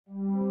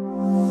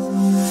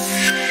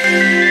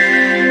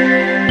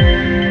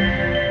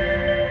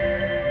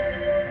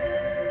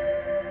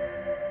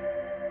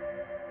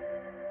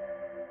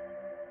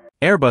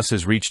Airbus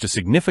has reached a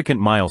significant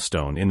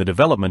milestone in the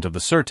development of the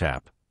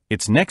SIRTAP,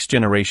 its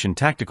next-generation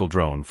tactical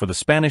drone for the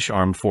Spanish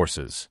armed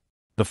forces.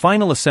 The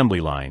final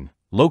assembly line,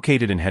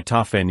 located in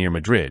Getafe near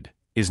Madrid,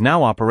 is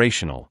now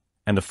operational,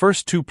 and the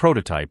first 2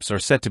 prototypes are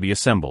set to be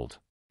assembled.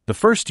 The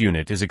first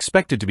unit is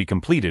expected to be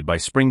completed by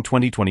spring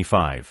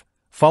 2025,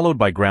 followed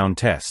by ground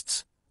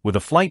tests, with a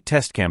flight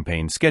test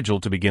campaign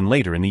scheduled to begin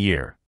later in the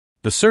year.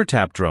 The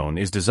SIRTAP drone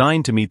is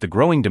designed to meet the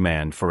growing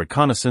demand for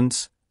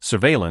reconnaissance,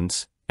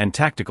 surveillance, and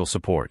tactical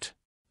support.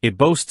 It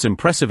boasts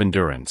impressive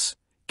endurance,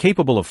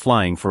 capable of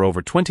flying for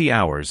over 20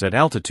 hours at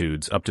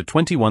altitudes up to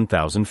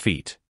 21,000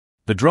 feet.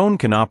 The drone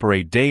can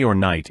operate day or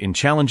night in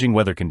challenging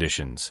weather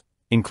conditions,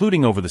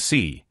 including over the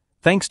sea,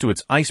 thanks to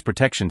its ice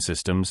protection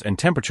systems and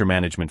temperature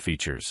management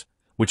features,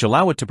 which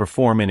allow it to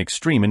perform in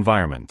extreme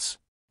environments.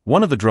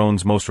 One of the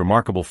drone's most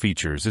remarkable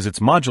features is its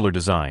modular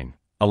design,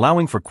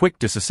 allowing for quick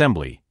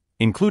disassembly,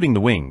 including the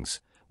wings,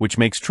 which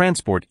makes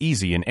transport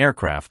easy in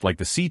aircraft like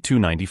the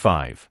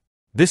C-295.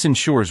 This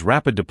ensures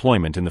rapid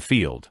deployment in the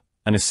field,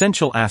 an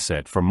essential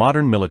asset for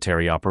modern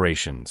military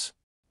operations.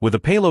 With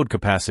a payload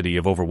capacity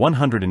of over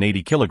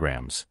 180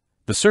 kilograms,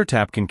 the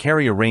SIRTAP can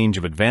carry a range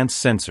of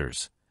advanced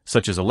sensors,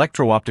 such as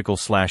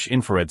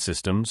electro-optical/infrared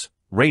systems,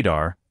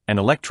 radar, and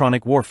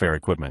electronic warfare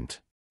equipment.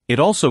 It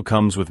also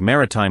comes with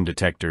maritime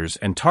detectors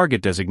and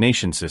target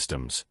designation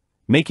systems,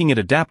 making it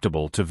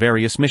adaptable to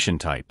various mission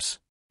types.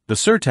 The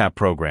SIRTAP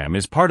program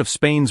is part of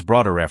Spain's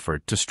broader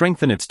effort to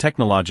strengthen its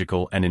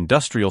technological and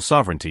industrial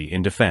sovereignty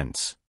in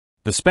defense.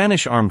 The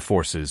Spanish armed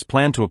forces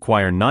plan to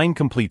acquire 9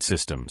 complete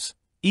systems,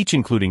 each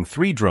including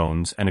 3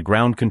 drones and a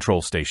ground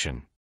control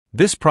station.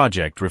 This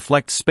project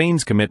reflects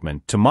Spain's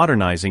commitment to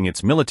modernizing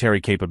its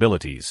military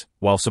capabilities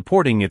while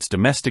supporting its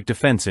domestic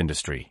defense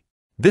industry.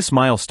 This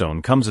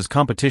milestone comes as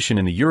competition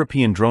in the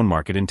European drone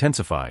market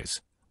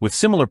intensifies, with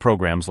similar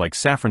programs like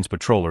Safran's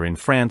Patroller in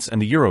France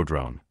and the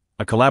Eurodrone,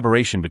 a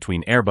collaboration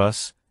between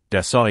Airbus,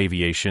 Dassault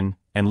Aviation,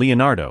 and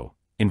Leonardo,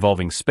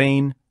 involving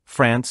Spain,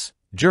 France,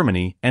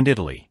 Germany, and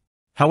Italy.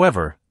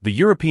 However, the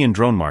European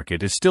drone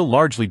market is still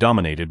largely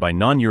dominated by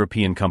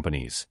non-European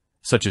companies,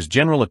 such as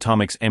General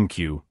Atomics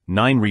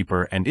MQ-9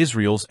 Reaper and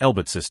Israel's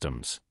Elbit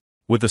systems.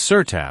 With the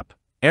SIRTAP,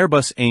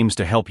 Airbus aims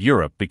to help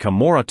Europe become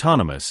more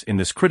autonomous in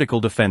this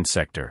critical defense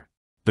sector.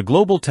 The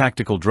global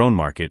tactical drone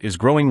market is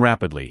growing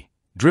rapidly,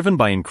 driven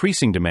by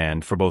increasing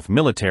demand for both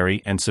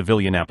military and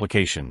civilian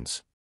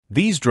applications.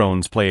 These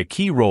drones play a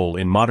key role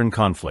in modern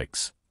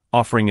conflicts,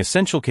 offering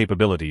essential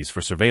capabilities for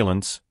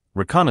surveillance,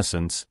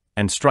 reconnaissance,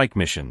 and strike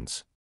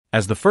missions.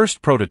 As the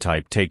first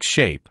prototype takes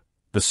shape,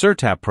 the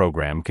SIRTAP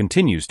program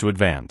continues to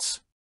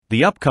advance.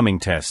 The upcoming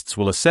tests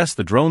will assess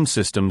the drone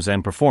systems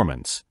and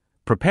performance,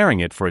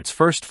 preparing it for its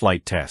first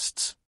flight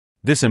tests.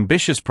 This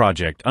ambitious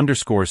project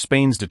underscores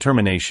Spain's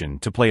determination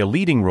to play a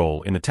leading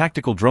role in the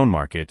tactical drone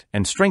market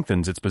and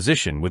strengthens its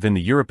position within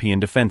the European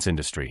defense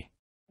industry.